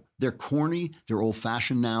thoughtful. They're corny. They're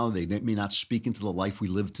old-fashioned now. They may not speak into the life we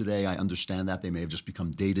live today. I understand that. They may have just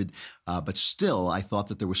become dated. But still, I thought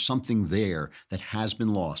that there was something there that has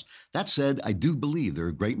been lost. That said, I do believe there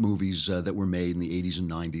are great movies that were made in the 80s and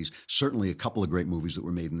 90s. Certainly a couple of great movies that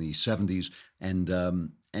were made in the 70s. And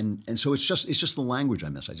so it's just the language I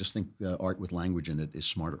miss. I just think art with language in it is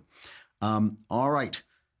smarter. All right.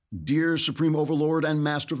 Dear Supreme Overlord and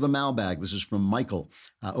Master of the Mailbag, this is from Michael.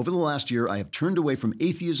 Over the last year, I have turned away from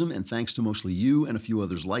atheism, and thanks to mostly you and a few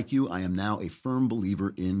others like you, I am now a firm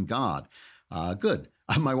believer in God. Good.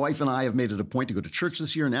 My wife and I have made it a point to go to church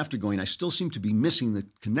this year, and after going, I still seem to be missing the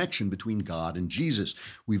connection between God and Jesus.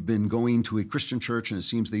 We've been going to a Christian church, and it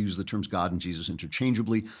seems they use the terms God and Jesus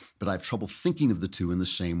interchangeably, but I have trouble thinking of the two in the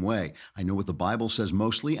same way. I know what the Bible says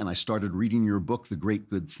mostly, and I started reading your book, The Great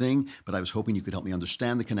Good Thing, but I was hoping you could help me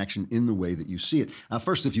understand the connection in the way that you see it.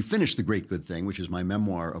 First, if you finish The Great Good Thing, which is my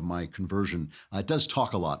memoir of my conversion, it does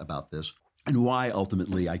talk a lot about this. And why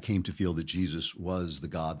ultimately I came to feel that Jesus was the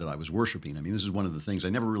God that I was worshiping. I mean, this is one of the things I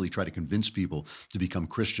never really try to convince people to become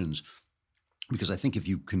Christians, because I think if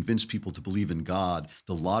you convince people to believe in God,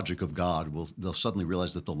 the logic of God, they'll suddenly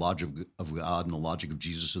realize that the logic of God and the logic of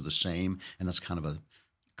Jesus are the same. And that's kind of a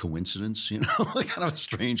coincidence, kind of a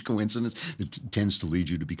strange coincidence that tends to lead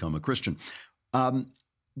you to become a Christian.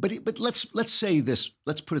 But let's say this,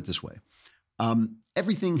 let's put it this way.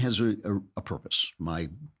 Everything has a purpose. My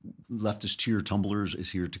leftist tear tumblers is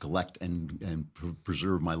here to collect and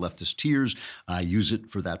preserve my leftist tears. I use it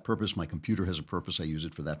for that purpose. My computer has a purpose. I use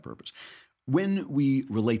it for that purpose. When we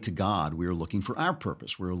relate to God, we are looking for our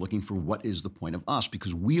purpose. We're looking for what is the point of us,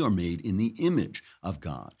 because we are made in the image of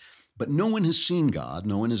God. But no one has seen God.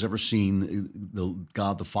 No one has ever seen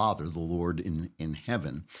God the Father, the Lord in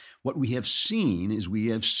heaven. What we have seen is we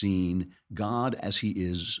have seen God as he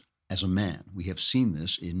is as a man. We have seen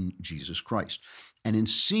this in Jesus Christ. And in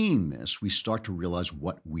seeing this, we start to realize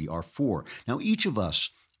what we are for. Now, each of us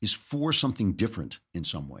is for something different in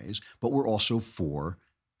some ways, but we're also for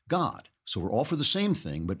God. So we're all for the same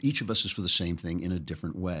thing, but each of us is for the same thing in a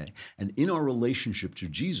different way. And in our relationship to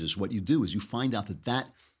Jesus, what you do is you find out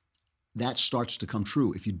that starts to come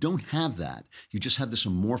true. If you don't have that, you just have this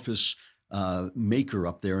amorphous maker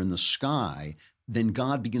up there in the sky, then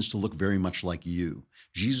God begins to look very much like you.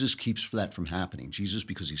 Jesus keeps that from happening. Jesus,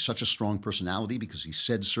 because he's such a strong personality, because he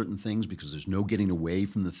said certain things, because there's no getting away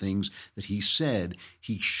from the things that he said,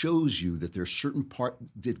 he shows you that there's certain part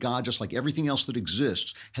that God, just like everything else that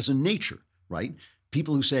exists, has a nature, right?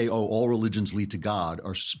 People who say, oh, all religions lead to God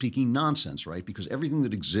are speaking nonsense, right? Because everything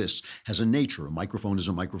that exists has a nature. A microphone is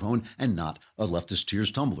a microphone and not a leftist tears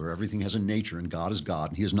tumbler. Everything has a nature, and God is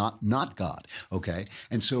God, and he is not God, okay?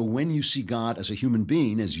 And so when you see God as a human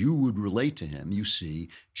being, as you would relate to him, you see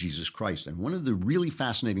Jesus Christ. And one of the really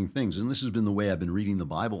fascinating things, and this has been the way I've been reading the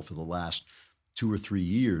Bible for the last 2 or 3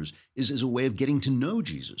 years, is as a way of getting to know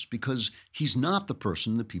Jesus, because he's not the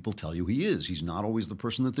person that people tell you he is. He's not always the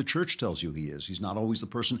person that the church tells you he is. He's not always the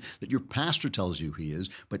person that your pastor tells you he is.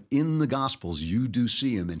 But in the Gospels, you do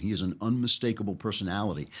see him, and he is an unmistakable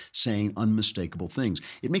personality saying unmistakable things.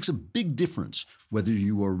 It makes a big difference whether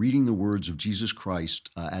you are reading the words of Jesus Christ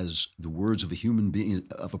as the words of a human being,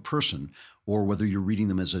 of a person, or whether you're reading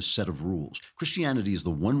them as a set of rules. Christianity is the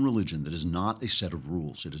one religion that is not a set of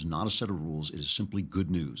rules. It is not a set of rules. It is simply good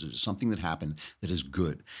news. It is something that happened that is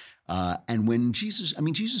good. And when Jesus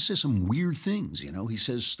says some weird things, he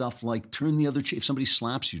says stuff like, turn the other cheek. If somebody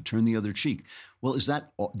slaps you, turn the other cheek. Well,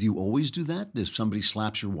 do you always do that? If somebody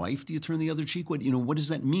slaps your wife, do you turn the other cheek? What does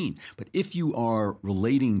that mean? But if you are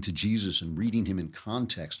relating to Jesus and reading him in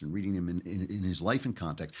context and reading him in his life in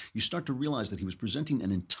context, you start to realize that he was presenting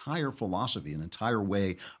an entire philosophy, an entire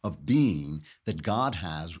way of being that God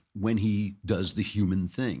has when he does the human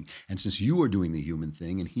thing. And since you are doing the human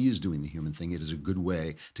thing and he is doing the human thing, it is a good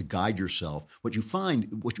way to guide yourself. What you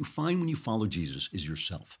find when you follow Jesus is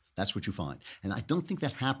yourself. That's what you find. And I don't think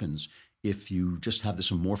that happens if you just have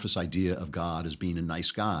this amorphous idea of God as being a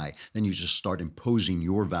nice guy. Then you just start imposing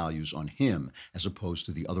your values on him as opposed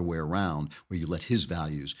to the other way around, where you let his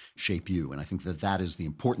values shape you. And I think that that is the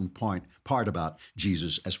important part about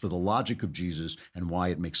Jesus. As for the logic of Jesus and why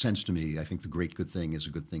it makes sense to me, I think The Great Good Thing is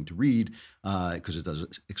a good thing to read because it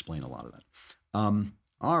does explain a lot of that.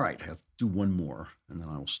 All right, I'll do one more and then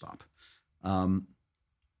I will stop.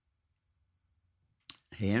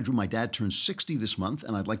 Hey, Andrew, my dad turns 60 this month,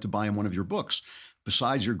 and I'd like to buy him one of your books.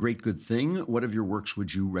 Besides Your Great Good Thing, what of your works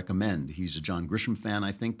would you recommend? He's a John Grisham fan,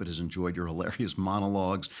 I think, but has enjoyed your hilarious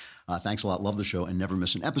monologues. Thanks a lot. Love the show and never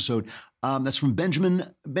miss an episode. That's from Benjamin.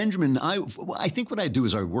 Benjamin, I think what I do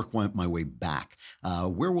is I work my way back.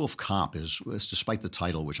 Werewolf Cop is, despite the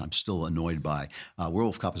title, which I'm still annoyed by,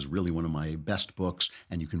 Werewolf Cop is really one of my best books,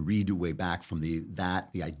 and you can read your way back from The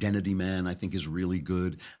Identity Man, I think, is really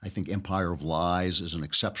good. I think Empire of Lies is an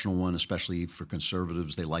exceptional one, especially for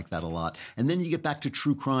conservatives. They like that a lot. And then you get back to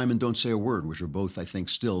True Crime and Don't Say a Word, which are both, I think,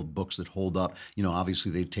 still books that hold up. You know, obviously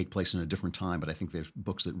they take place in a different time, but I think they're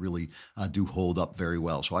books that really do hold up very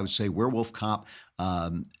well. So I would say Werewolf Cop,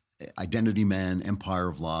 Identity Man, Empire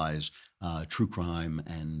of Lies, True Crime,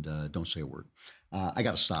 and Don't Say a Word. I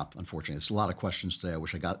got to stop, unfortunately. It's a lot of questions today. I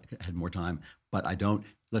wish I had more time, but I don't.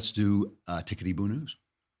 Let's do Tickety Boo News.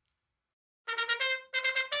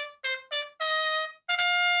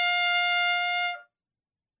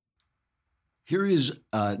 Here is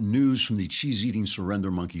news from the cheese-eating surrender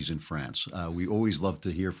monkeys in France. We always love to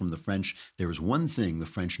hear from the French. There is one thing the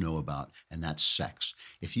French know about, and that's sex.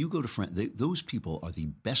 If you go to France, those people are the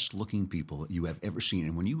best-looking people you have ever seen.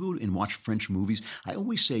 And when you go and watch French movies, I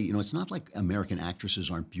always say, you know, it's not like American actresses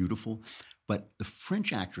aren't beautiful, but the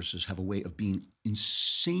French actresses have a way of being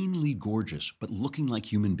insanely gorgeous, but looking like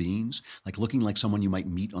human beings, like looking like someone you might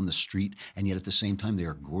meet on the street, and yet at the same time, they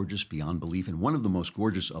are gorgeous beyond belief. And one of the most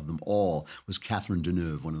gorgeous of them all was Catherine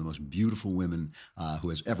Deneuve, one of the most beautiful women who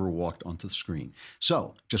has ever walked onto the screen.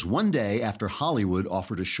 So, just one day after Hollywood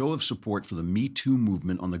offered a show of support for the Me Too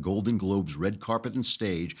movement on the Golden Globes red carpet and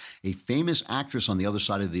stage, a famous actress on the other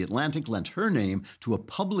side of the Atlantic lent her name to a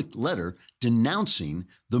public letter denouncing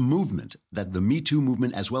the movement, that the Me Too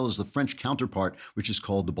movement, as well as the French counterpart, which is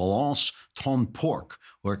called the Balance ton porc,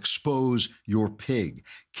 or Expose Your Pig.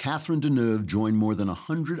 Catherine Deneuve joined more than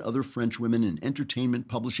 100 other French women in entertainment,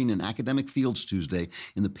 publishing, and academic fields Tuesday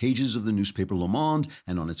in the pages of the newspaper Le Monde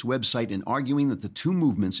and on its website in arguing that the two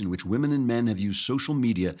movements in which women and men have used social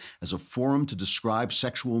media as a forum to describe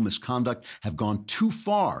sexual misconduct have gone too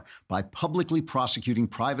far by publicly prosecuting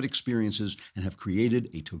private experiences and have created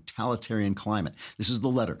a totalitarian climate. This is the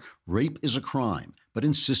letter. Rape is a crime, but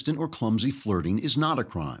insistent or clumsy flirting is not a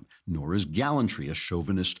crime, nor is gallantry a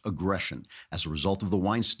chauvinist aggression. As a result of the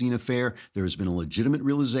Weinstein affair, there has been a legitimate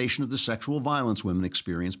realization of the sexual violence women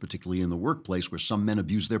experience, particularly in the workplace where some men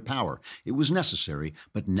abuse their power. It was necessary,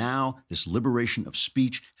 but now this liberation of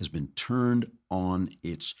speech has been turned on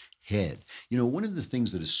its head. You know, one of the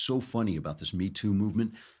things that is so funny about this Me Too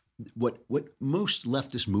movement, what most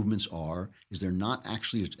leftist movements are is they're not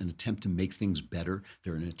actually an attempt to make things better.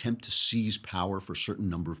 They're an attempt to seize power for a certain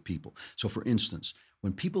number of people. So, for instance,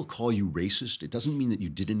 when people call you racist, it doesn't mean that you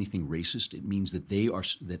did anything racist. It means that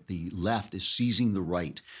that the left is seizing the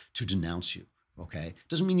right to denounce you. Okay, it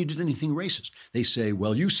doesn't mean you did anything racist. They say,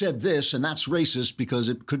 well, you said this and that's racist because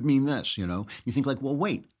it could mean this. You know, you think like, well,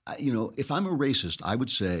 wait, if I'm a racist, I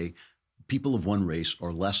would say people of one race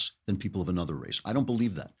are less than people of another race. I don't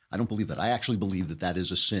believe that. I actually believe that that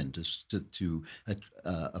is a sin. To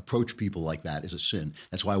approach people like that is a sin.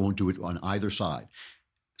 That's why I won't do it on either side.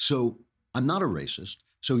 So I'm not a racist.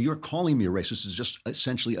 So you're calling me a racist is just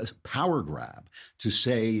essentially a power grab to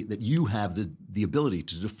say that you have the ability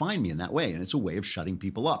to define me in that way. And it's a way of shutting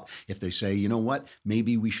people up. If they say, you know what,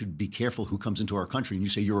 maybe we should be careful who comes into our country, and you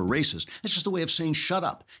say you're a racist, it's just a way of saying shut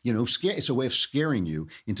up. You know, it's a way of scaring you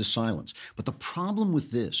into silence. But the problem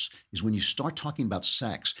with this is when you start talking about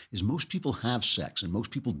sex, is most people have sex, and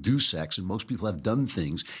most people do sex, and most people have done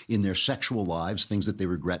things in their sexual lives, things that they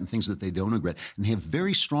regret and things that they don't regret. And they have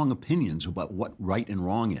very strong opinions about what right and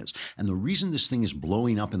wrong is. And the reason this thing is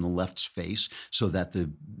blowing up in the left's face so that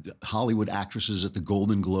the Hollywood actresses at the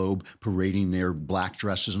Golden Globe parading their black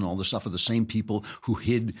dresses and all this stuff are the same people who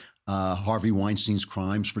hid Harvey Weinstein's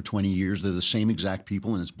crimes for 20 years. They're the same exact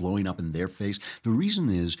people, and it's blowing up in their face. The reason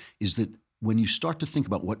is that when you start to think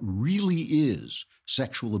about what really is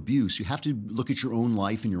sexual abuse, you have to look at your own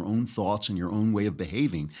life and your own thoughts and your own way of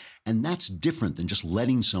behaving. And that's different than just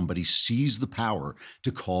letting somebody seize the power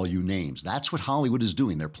to call you names. That's what Hollywood is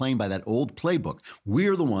doing. They're playing by that old playbook.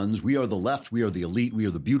 We're the ones, we are the left, we are the elite, we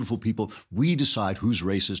are the beautiful people. We decide who's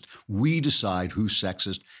racist. We decide who's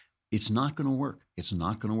sexist. It's not going to work. It's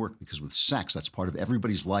not going to work because with sex, that's part of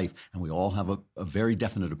everybody's life, and we all have a very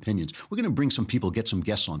definite opinions. We're going to bring some people, get some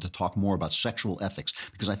guests on to talk more about sexual ethics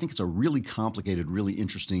because I think it's a really complicated, really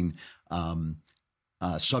interesting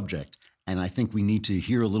subject, and I think we need to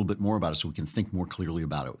hear a little bit more about it so we can think more clearly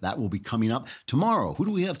about it. That will be coming up tomorrow. Who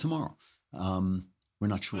do we have tomorrow? We're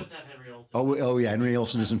not sure. Oh, yeah, Henry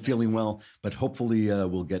Olsen isn't feeling well, but hopefully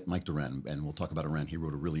we'll get Mike Duran, and we'll talk about Iran. He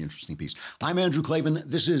wrote a really interesting piece. I'm Andrew Klavan.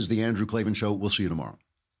 This is The Andrew Klavan Show. We'll see you tomorrow.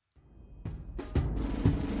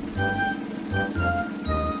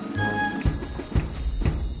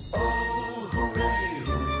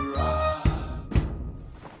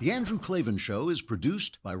 The Andrew Klavan Show is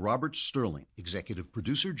produced by Robert Sterling, executive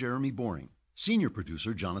producer Jeremy Boring, senior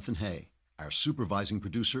producer Jonathan Hay. Our supervising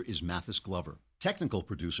producer is Mathis Glover. Technical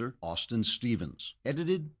producer, Austin Stevens.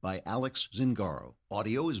 Edited by Alex Zingaro.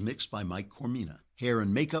 Audio is mixed by Mike Cormina. Hair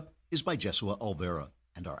and makeup is by Jesua Alvera.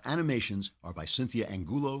 And our animations are by Cynthia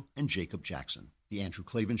Angulo and Jacob Jackson. The Andrew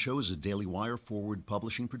Klavan Show is a Daily Wire Forward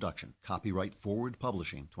Publishing production. Copyright Forward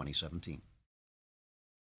Publishing 2017.